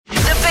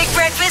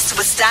Breakfast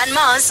with Stan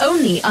Mars.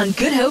 Only on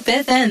Good Hope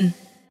FM.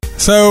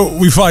 So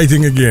we're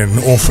fighting again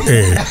off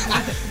air.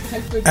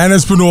 And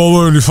as per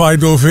normal, when we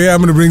fight off air, I'm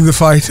going to bring the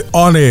fight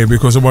on air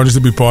because I want you to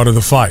be part of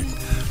the fight.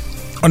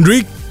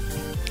 Andre,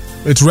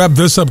 let's wrap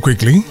this up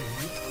quickly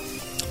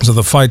so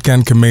the fight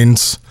can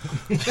commence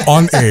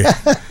on air.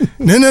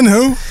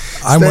 No.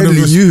 I'm one of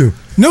those. You.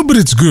 No, but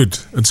it's good.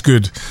 It's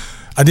good.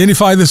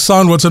 Identify the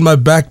sound. What's in my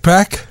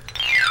backpack?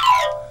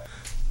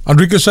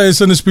 Andrika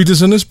Shayasinus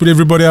Petersinus, put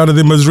everybody out of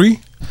their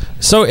misery.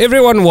 So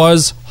everyone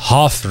was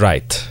half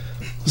right.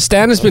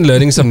 Stan has been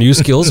learning some new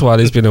skills while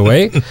he's been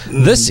away.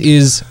 This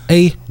is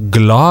a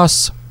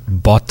glass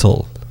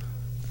bottle.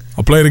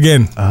 I'll play it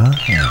again.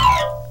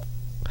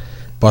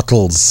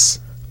 Bottles.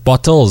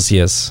 Bottles,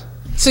 yes.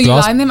 So you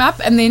line them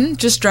up and then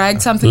just drag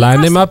something Line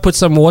across them up, put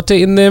some water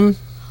in them.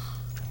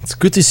 It's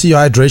good to see your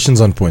hydration's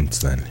on point,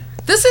 Stanley.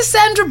 This is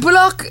Sandra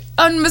Bullock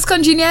on Miss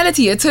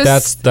Congeniality. It's her,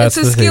 That's it's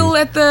a the skill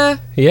thing.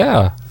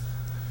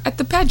 at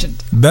the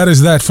pageant. That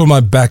is that for my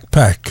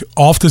backpack.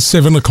 After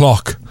 7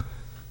 o'clock.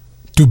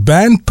 To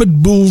ban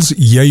pit bulls,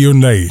 yay or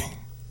nay?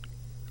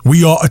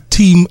 We are a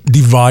team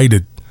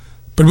divided.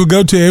 But we'll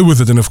go to air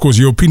with it, and of course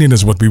your opinion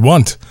is what we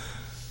want.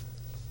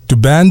 To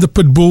ban the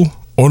pit bull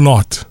or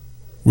not?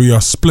 We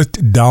are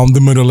split down the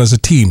middle as a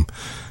team.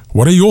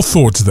 What are your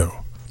thoughts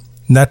though?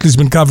 Natalie's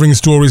been covering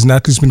stories.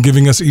 Natalie's been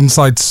giving us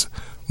insights.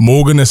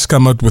 Morgan has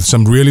come out with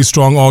some really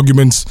strong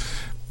arguments.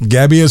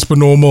 Gabby is per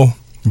normal.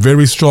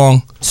 Very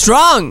strong.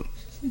 Strong!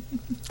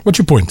 What's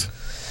your point?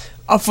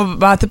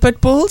 About the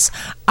pit bulls,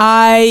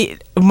 my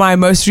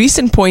most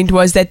recent point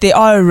was that there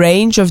are a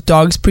range of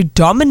dogs,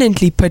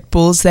 predominantly pit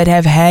bulls, that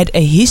have had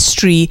a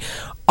history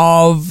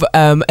of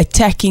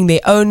attacking their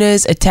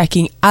owners,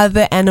 attacking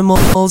other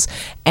animals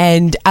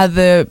and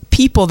other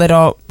people that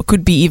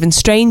could be even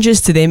strangers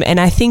to them. And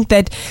I think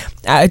that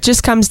it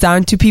just comes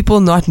down to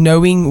people not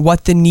knowing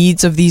what the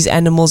needs of these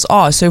animals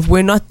are. So if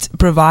we're not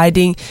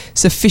providing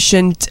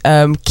sufficient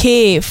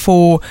care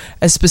for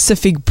a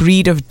specific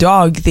breed of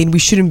dog, then we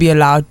shouldn't be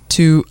allowed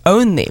to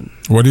own them.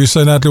 What do you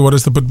say, Natalie? What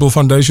does the Pitbull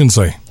Foundation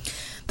say?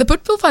 The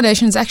Pitbull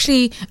Foundation is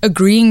actually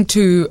agreeing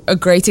to a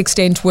great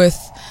extent with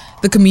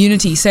the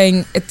community,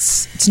 saying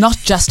it's not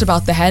just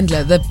about the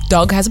handler. The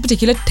dog has a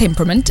particular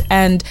temperament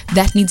and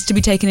that needs to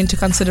be taken into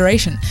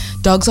consideration.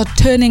 Dogs are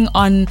turning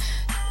on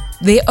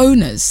their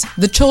owners,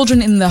 the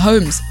children in the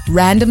homes,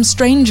 random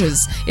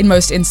strangers in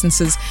most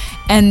instances,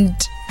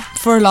 and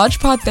for a large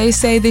part they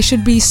say there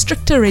should be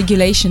stricter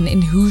regulation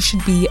in who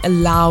should be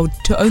allowed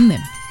to own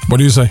them. What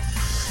do you say?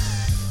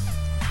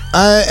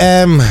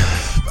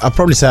 I'll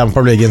probably say I'm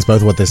probably against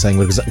both what they're saying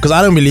because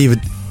I don't believe it.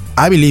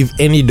 I believe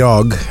any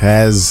dog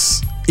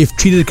has, if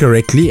treated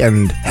correctly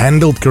and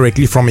handled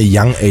correctly from a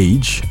young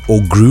age or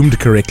groomed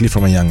correctly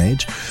from a young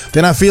age,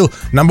 then I feel,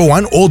 number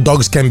one, all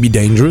dogs can be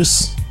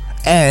dangerous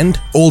and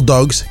all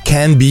dogs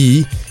can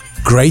be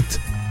great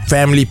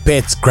family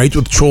pets, great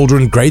with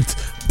children, great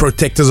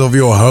protectors of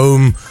your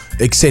home,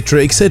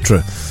 etc.,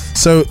 etc.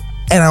 So,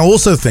 and I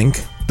also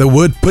think the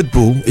word pit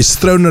bull is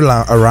thrown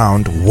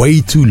around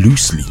way too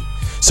loosely.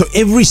 So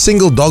every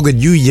single dog that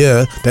you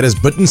hear that has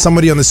bitten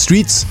somebody on the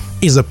streets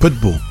is a pit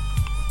bull.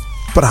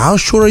 But how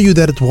sure are you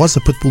that it was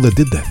a pit bull that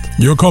did that?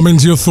 Your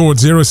comments, your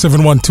thoughts,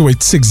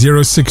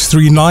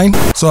 0712860639.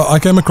 So I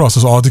came across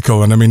this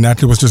article, and I mean,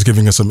 Natalie was just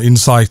giving us some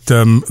insight.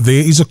 There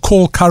is a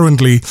call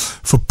currently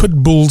for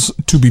pit bulls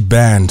to be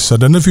banned. So I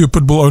don't know if you're a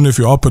pit bull owner. If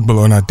you are a pit bull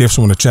owner, I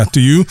definitely want to chat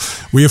to you.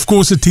 We, of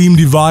course, a team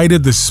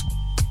divided. This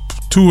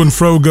to and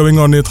fro going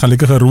on.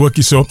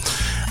 So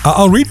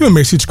I'll read you a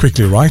message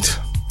quickly, right?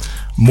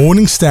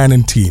 Morning, Stan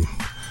and team.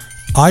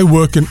 I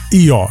work in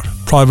ER,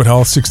 private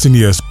health, 16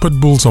 years. Pit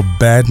bulls are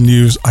bad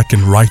news. I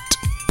can write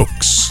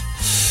books.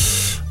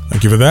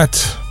 Thank you for that.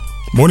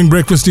 Morning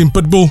breakfast team,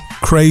 Pitbull,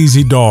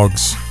 crazy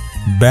dogs.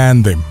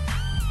 Ban them.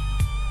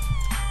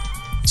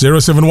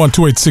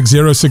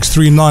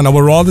 0712860639. I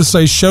would rather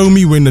say show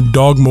me when a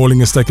dog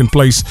mauling has taken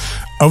place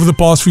over the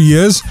past few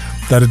years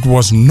that it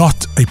was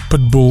not a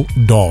Pitbull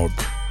dog.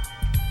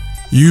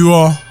 You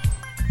are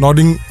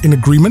nodding in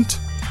agreement?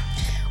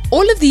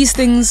 All of these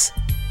things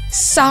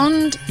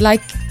sound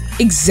like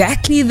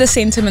exactly the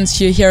sentiments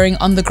you're hearing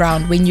on the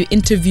ground when you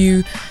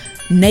interview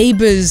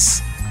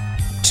neighbors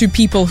to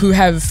people who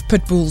have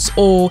pit bulls,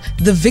 or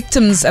the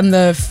victims and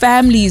the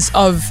families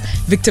of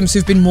victims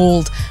who've been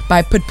mauled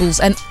by pit bulls.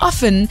 And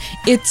often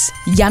it's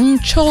young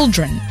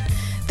children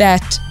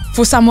that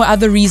for some or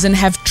other reason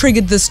have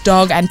triggered this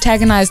dog,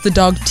 antagonized the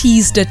dog,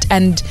 teased it,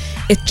 and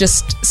it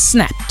just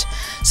snapped.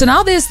 So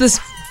now there's this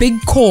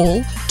big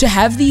call to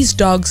have these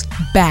dogs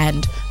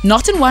banned,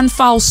 not in one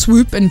foul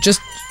swoop and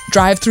just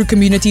drive through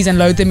communities and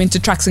load them into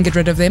trucks and get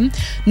rid of them.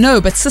 No,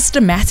 but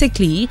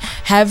systematically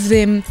have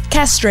them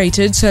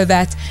castrated so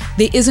that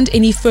there isn't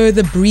any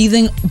further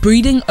breeding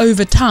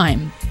over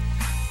time.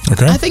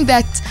 Okay. I think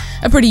that's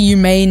a pretty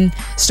humane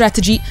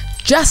strategy.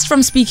 Just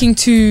from speaking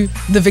to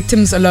the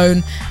victims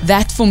alone,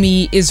 that for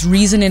me is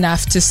reason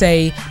enough to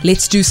say,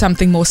 let's do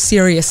something more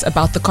serious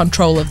about the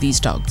control of these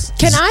dogs.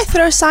 Can I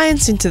throw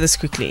science into this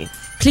quickly?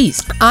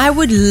 Please. I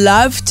would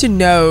love to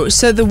know.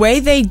 So the way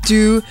they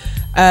do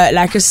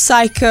like a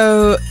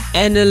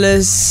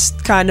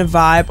psychoanalyst kind of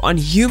vibe on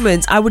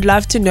humans, I would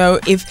love to know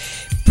if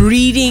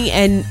breeding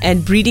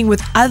and breeding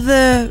with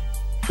other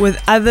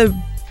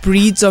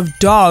breeds of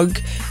dog,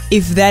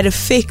 if that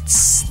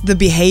affects the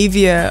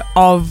behavior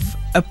of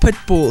a pit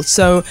bull.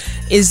 So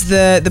is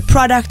the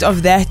product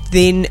of that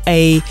then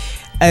a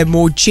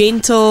more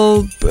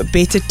gentle,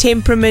 better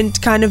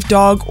temperament kind of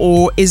dog,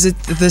 or is it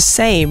the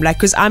same? Like,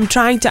 because I'm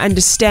trying to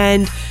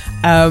understand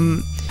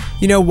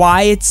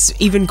why it's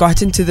even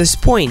gotten to this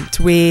point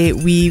where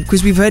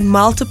because we've heard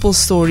multiple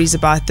stories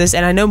about this.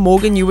 And I know,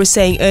 Morgan, you were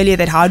saying earlier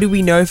that how do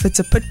we know if it's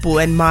a pit bull?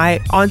 And my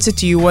answer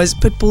to you was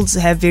pit bulls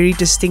have very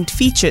distinct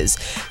features.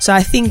 So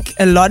I think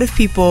a lot of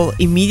people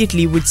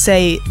immediately would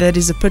say that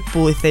is a pit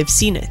bull if they've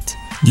seen it.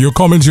 Your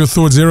comments, your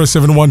thoughts,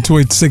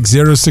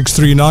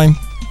 0712860639.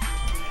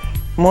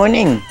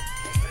 Morning.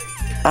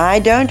 I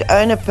don't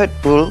own a pit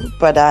bull,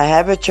 but I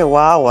have a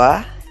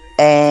Chihuahua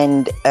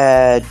and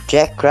a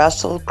Jack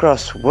Russell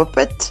cross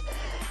Whippet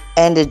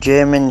and a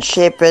German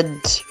Shepherd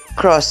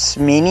cross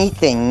many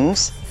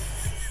things.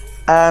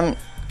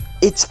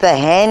 It's the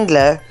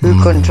handler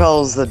who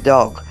controls the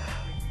dog.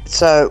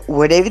 So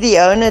whatever the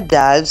owner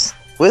does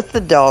with the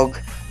dog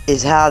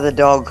is how the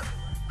dog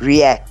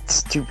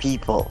reacts to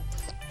people.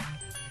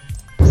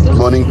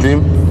 Morning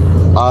team,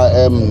 I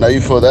am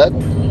naive for that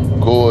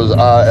because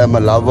I am a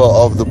lover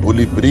of the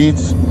bully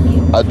breeds.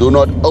 I do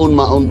not own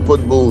my own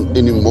pit bull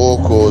anymore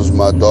because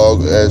my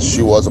dog, as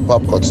she was a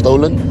pup, got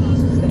stolen.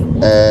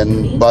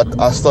 But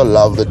I still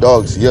love the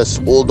dogs. Yes,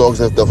 all dogs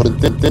have different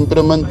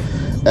temperament,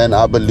 and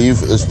I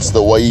believe it's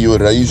the way you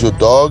raise your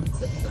dog.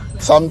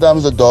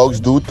 Sometimes the dogs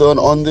do turn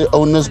on their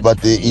owners,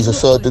 but there is a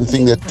certain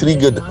thing that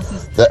triggered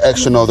the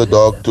action of the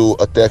dog to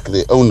attack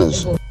their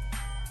owners.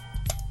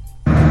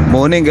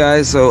 Morning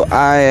guys, so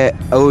I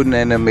own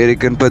an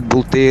American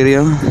Pitbull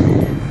Terrier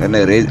and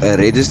a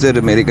registered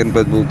American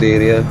Pitbull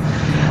Terrier.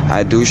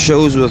 I do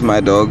shows with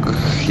my dog.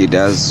 He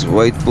does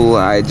weight pull,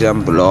 high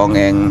jump, long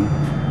hang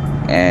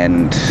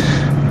and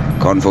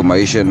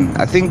conformation.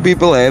 I think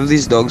people have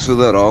these dogs for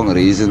the wrong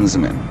reasons,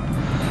 man.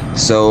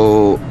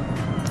 So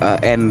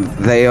and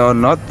they are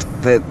not,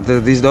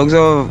 these dogs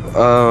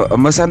are a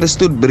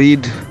misunderstood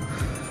breed,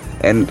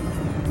 and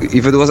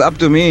if it was up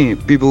to me,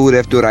 people would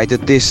have to write a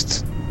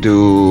test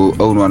to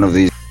own one of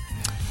these.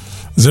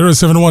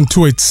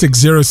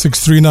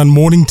 0712860639.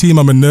 Morning team,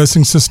 I'm a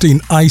nursing sister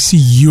in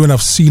ICU and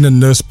I've seen a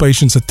nurse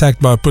patients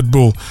attacked by a pit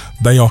bull.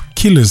 They are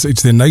killers.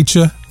 It's their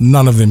nature.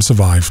 None of them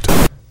survived.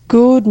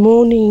 Good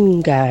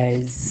morning,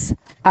 guys.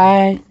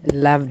 I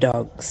love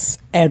dogs.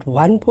 At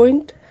one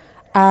point,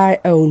 I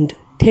owned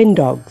 10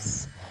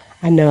 dogs.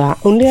 And now I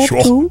only have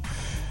two,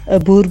 a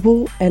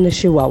Boerboel and a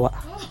Chihuahua.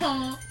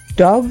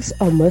 Dogs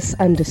are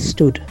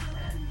misunderstood.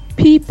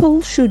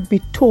 People should be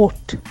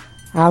taught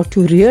how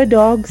to rear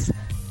dogs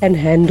and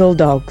handle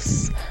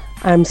dogs.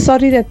 I'm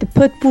sorry that the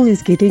pit bull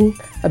is getting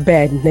a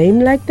bad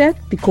name like that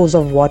because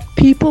of what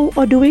people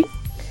are doing.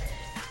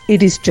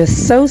 It is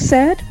just so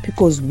sad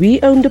because we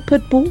owned a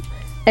pit bull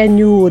and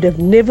you would have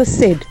never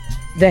said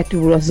that it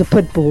was a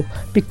pit bull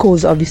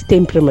because of his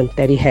temperament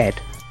that he had.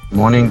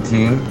 Morning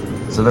team.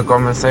 So the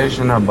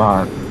conversation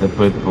about the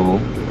pit bull,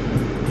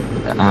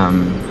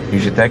 you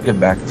should take it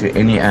back to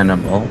any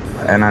animal.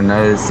 And I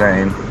know the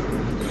saying,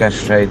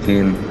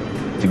 castrating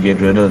to get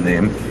rid of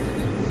them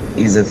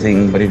is a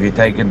thing, but if you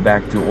take it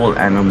back to all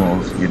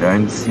animals, you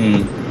don't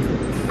see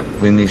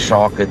when the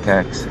shark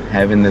attacks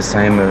having the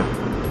same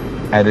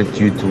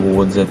attitude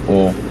towards it,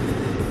 or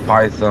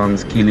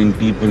pythons killing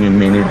people in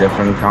many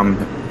different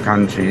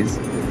countries.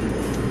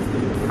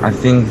 I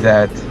think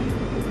that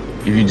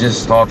if you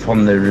just start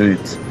from the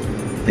root,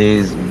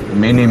 there's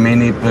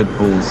many pit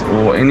bulls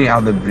or any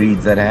other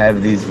breeds that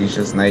have these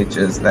vicious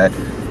natures that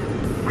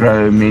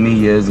grow many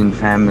years in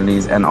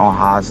families and are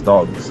house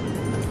dogs.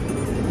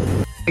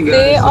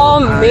 There are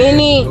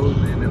many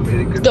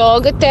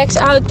dog attacks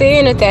out there,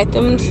 and it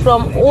happens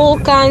from all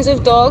kinds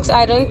of dogs.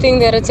 I don't think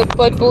that it's a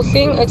pit bull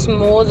thing, it's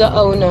more the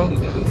owner.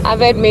 I've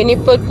had many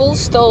pit bulls,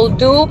 still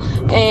do,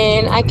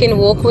 and I can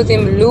walk with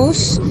them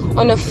loose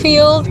on a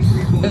field.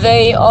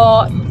 They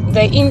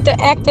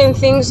interact and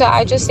things, so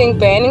I just think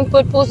banning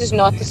pit bulls is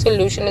not the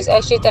solution. It's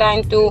actually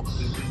trying to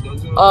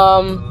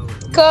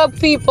curb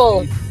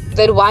people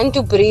that want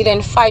to breed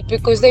and fight,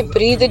 because they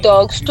breed the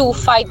dogs to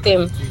fight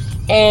them.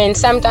 And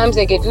sometimes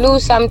they get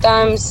loose,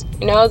 sometimes,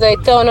 they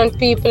turn on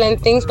people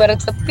and things, but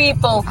it's the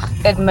people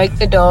that make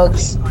the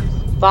dogs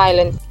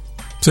violent.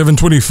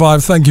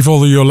 725, thank you for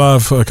all your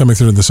love coming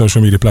through in the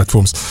social media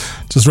platforms.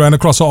 Just ran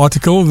across an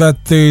article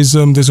that there's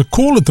a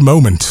call at the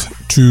moment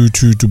to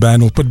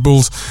ban all pit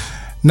bulls.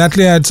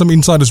 Natalie, I had some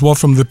insight as well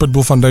from the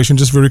Pitbull Foundation,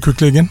 just very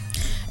quickly again.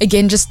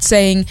 Again, just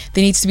saying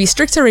there needs to be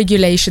stricter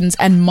regulations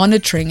and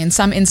monitoring. In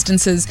some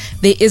instances,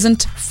 there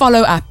isn't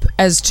follow-up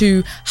as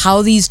to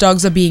how these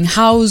dogs are being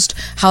housed,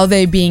 how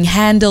they're being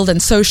handled and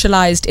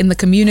socialized in the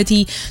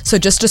community. So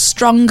just a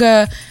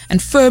stronger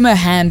and firmer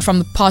hand from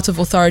the part of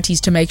authorities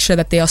to make sure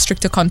that there are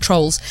stricter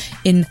controls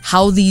in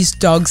how these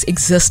dogs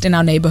exist in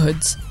our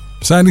neighborhoods.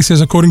 Sandy says,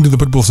 according to the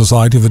Pitbull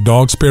Society, if the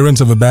dog's parents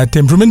have a bad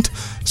temperament,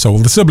 so will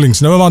the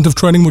siblings. No amount of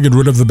training will get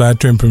rid of the bad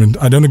temperament.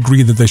 I don't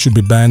agree that they should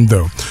be banned,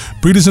 though.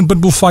 Breeders and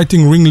Pitbull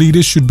fighting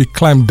ringleaders should be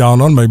clamped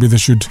down on. Maybe they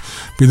should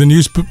be the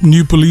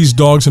new police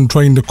dogs and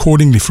trained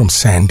accordingly, from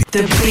Sandy.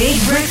 The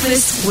Big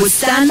Breakfast with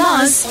Stan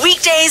Mars.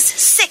 Weekdays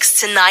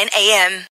 6 to 9 a.m.